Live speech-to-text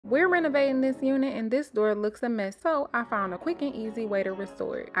We're renovating this unit and this door looks a mess, so I found a quick and easy way to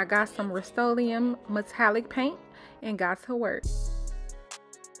restore it. I got some Rust-Oleum metallic paint and got to work.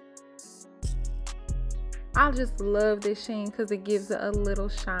 I just love this sheen because it gives it a little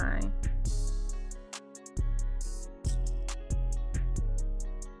shine.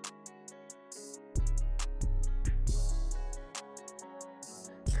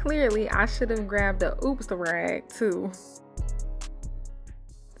 Clearly, I should have grabbed the oops rag too.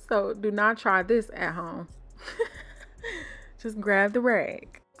 So do not try this at home. Just grab the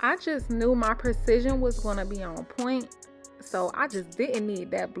rag. I just knew my precision was gonna be on point, so I just didn't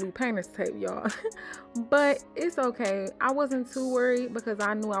need that blue painter's tape, y'all. But it's okay. I wasn't too worried because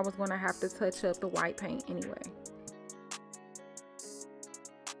I knew I was gonna have to touch up the white paint anyway.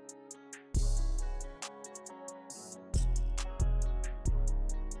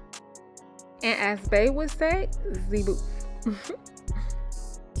 And as Bae would say, Z-boof.